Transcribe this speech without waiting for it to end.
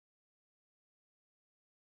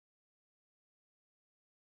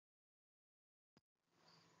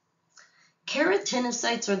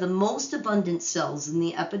Keratinocytes are the most abundant cells in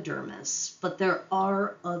the epidermis, but there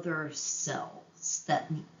are other cells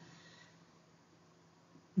that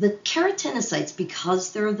the keratinocytes,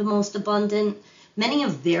 because they're the most abundant, many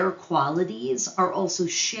of their qualities are also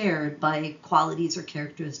shared by qualities or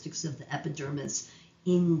characteristics of the epidermis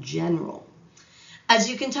in general. As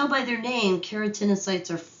you can tell by their name,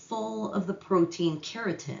 keratinocytes are full of the protein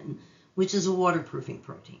keratin, which is a waterproofing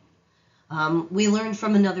protein. We learned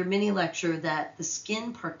from another mini lecture that the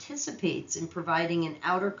skin participates in providing an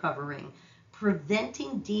outer covering,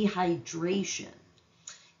 preventing dehydration.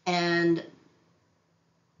 And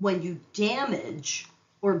when you damage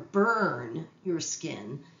or burn your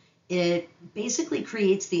skin, it basically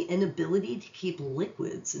creates the inability to keep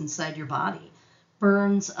liquids inside your body.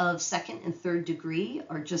 Burns of second and third degree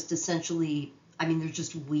are just essentially, they're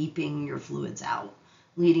just weeping your fluids out,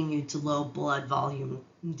 leading you to low blood volume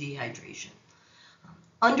dehydration.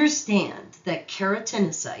 Understand that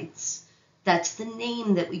keratinocytes, that's the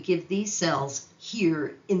name that we give these cells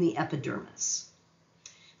here in the epidermis.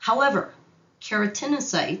 However,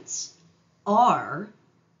 keratinocytes are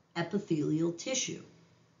epithelial tissue.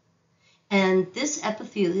 And this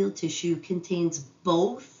epithelial tissue contains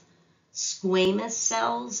both squamous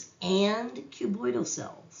cells and cuboidal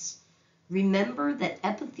cells. Remember that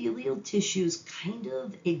epithelial tissues kind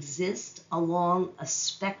of exist along a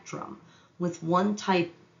spectrum, with one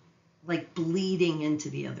type like bleeding into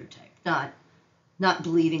the other type. Not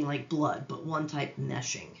bleeding like blood, but one type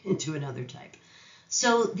meshing into another type.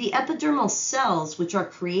 So the epidermal cells, which are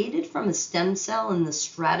created from a stem cell in the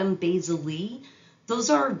stratum basale, those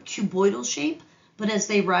are cuboidal shape, but as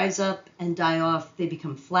they rise up and die off, they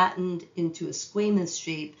become flattened into a squamous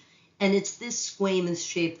shape, and it's this squamous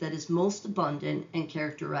shape that is most abundant and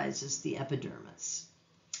characterizes the epidermis.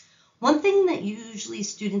 One thing that usually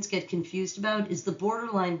students get confused about is the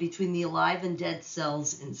borderline between the alive and dead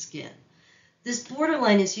cells in skin. This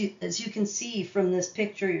borderline, as you can see from this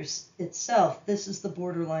picture itself, this is the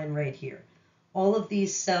borderline right here. All of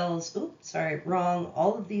these cells,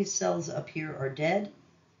 all of these cells up here are dead,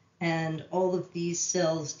 and all of these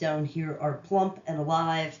cells down here are plump and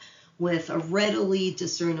alive with a readily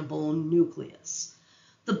discernible nucleus.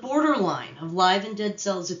 The borderline of live and dead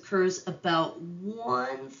cells occurs about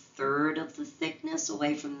 1/3 of the thickness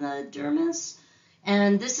away from the dermis,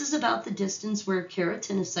 and this is about the distance where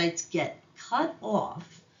keratinocytes get cut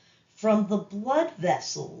off from the blood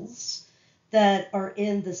vessels that are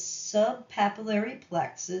in the subpapillary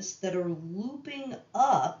plexus that are looping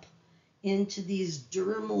up into these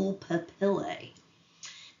dermal papillae.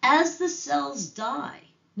 As the cells die,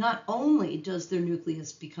 not only does their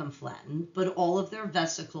nucleus become flattened, but all of their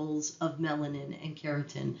vesicles of melanin and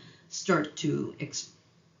keratin start to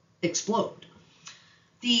explode.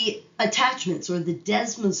 The attachments, or the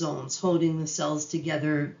desmosomes holding the cells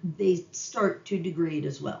together, they start to degrade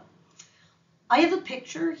as well. I have a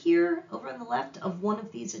picture here over on the left of one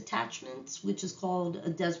of these attachments, which is called a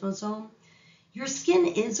desmosome. Your skin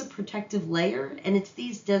is a protective layer, and it's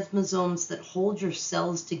these desmosomes that hold your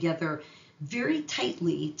cells together very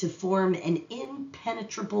tightly to form an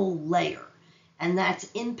impenetrable layer. And that's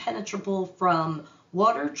impenetrable from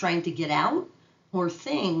water trying to get out or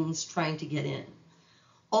things trying to get in.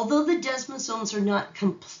 Although the desmosomes are not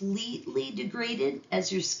completely degraded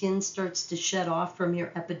as your skin starts to shed off from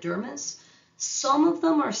your epidermis, some of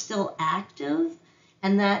them are still active,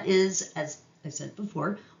 and that is, as I said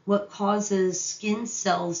before, what causes skin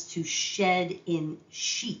cells to shed in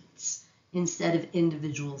sheets instead of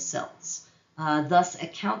individual cells, thus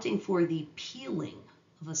accounting for the peeling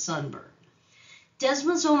of a sunburn.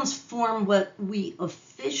 Desmosomes form what we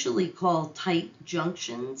officially call tight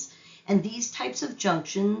junctions, and these types of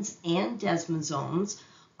junctions and desmosomes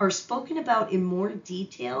are spoken about in more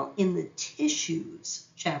detail in the tissues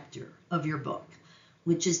chapter of your book,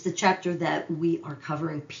 which is the chapter that we are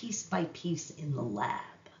covering piece by piece in the lab.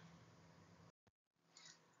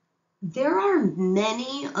 There are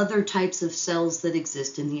many other types of cells that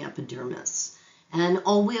exist in the epidermis. And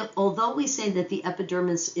although we say that the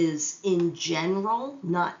epidermis is in general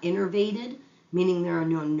not innervated, meaning there are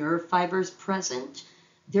no nerve fibers present,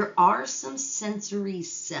 there are some sensory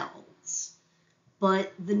cells.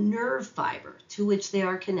 But the nerve fiber to which they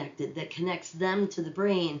are connected, that connects them to the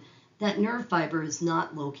brain, that nerve fiber is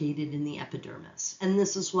not located in the epidermis. And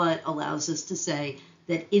this is what allows us to say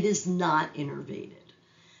that it is not innervated.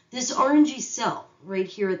 This orangey cell right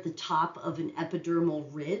here at the top of an epidermal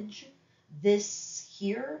ridge, this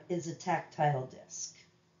here is a tactile disc.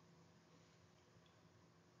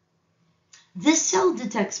 This cell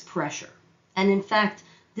detects pressure, and in fact,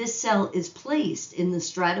 this cell is placed in the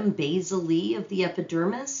stratum basale of the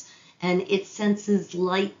epidermis, and it senses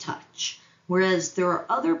light touch, whereas there are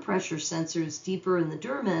other pressure sensors deeper in the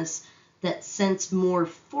dermis that sense more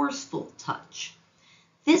forceful touch.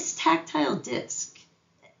 This tactile disc,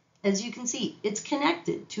 as you can see, it's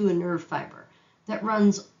connected to a nerve fiber that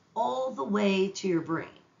runs all the way to your brain.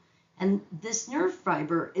 And this nerve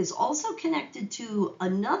fiber is also connected to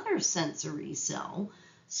another sensory cell,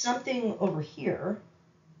 something over here,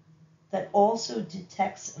 that also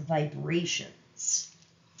detects vibrations.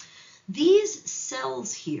 These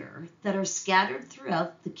cells here that are scattered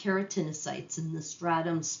throughout the keratinocytes in the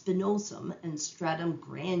stratum spinosum and stratum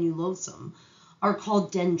granulosum are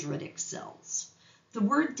called dendritic cells. The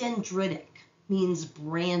word dendritic means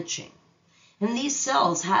branching, and these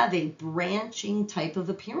cells have a branching type of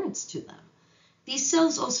appearance to them. These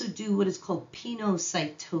cells also do what is called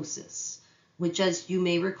pinocytosis, which, as you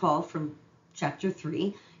may recall from chapter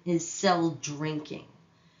 3, is cell drinking.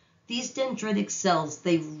 These dendritic cells,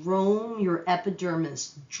 they roam your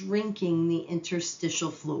epidermis, drinking the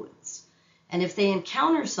interstitial fluids. And if they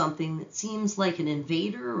encounter something that seems like an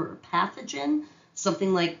invader or a pathogen,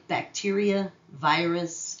 something like bacteria,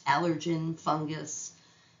 virus, allergen, fungus,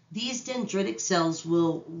 these dendritic cells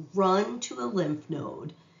will run to a lymph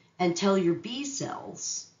node and tell your B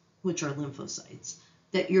cells, which are lymphocytes,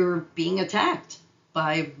 that you're being attacked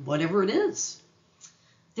by whatever it is.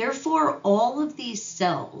 Therefore, all of these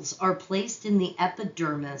cells are placed in the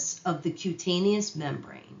epidermis of the cutaneous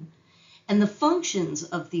membrane, and the functions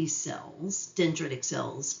of these cells, dendritic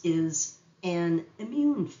cells, is an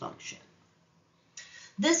immune function.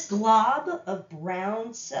 This glob of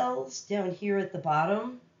brown cells down here at the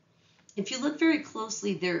bottom, if you look very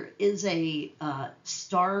closely, there is a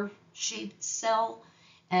star-shaped cell,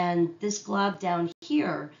 and this glob down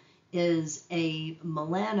here is a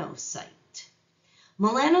melanocyte.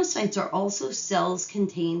 Melanocytes are also cells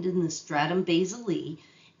contained in the stratum basale,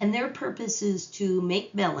 and their purpose is to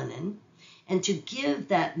make melanin and to give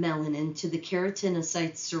that melanin to the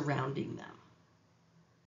keratinocytes surrounding them.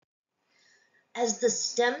 As the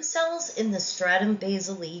stem cells in the stratum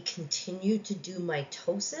basale continue to do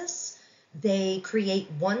mitosis, they create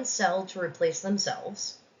one cell to replace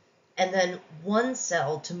themselves, and then one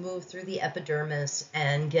cell to move through the epidermis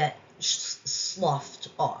and get sloughed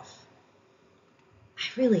off.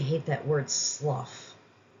 I really hate that word, slough.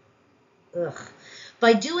 Ugh.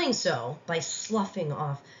 By doing so, by sloughing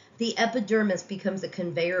off, the epidermis becomes a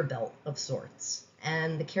conveyor belt of sorts,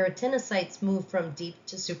 and the keratinocytes move from deep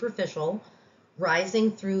to superficial,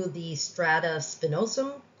 rising through the strata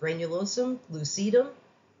spinosum, granulosum, lucidum,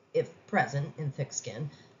 if present in thick skin,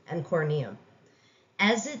 and corneum.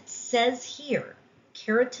 As it says here,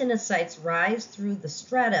 keratinocytes rise through the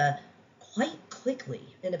strata quite quickly,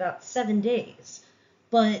 in about 7 days,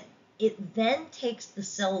 but it then takes the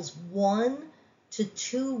cells 1 to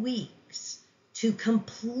 2 weeks to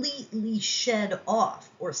completely shed off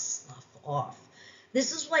or slough off.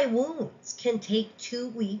 This is why wounds can take 2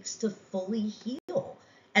 weeks to fully heal,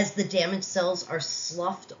 as the damaged cells are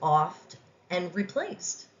sloughed off and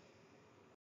replaced.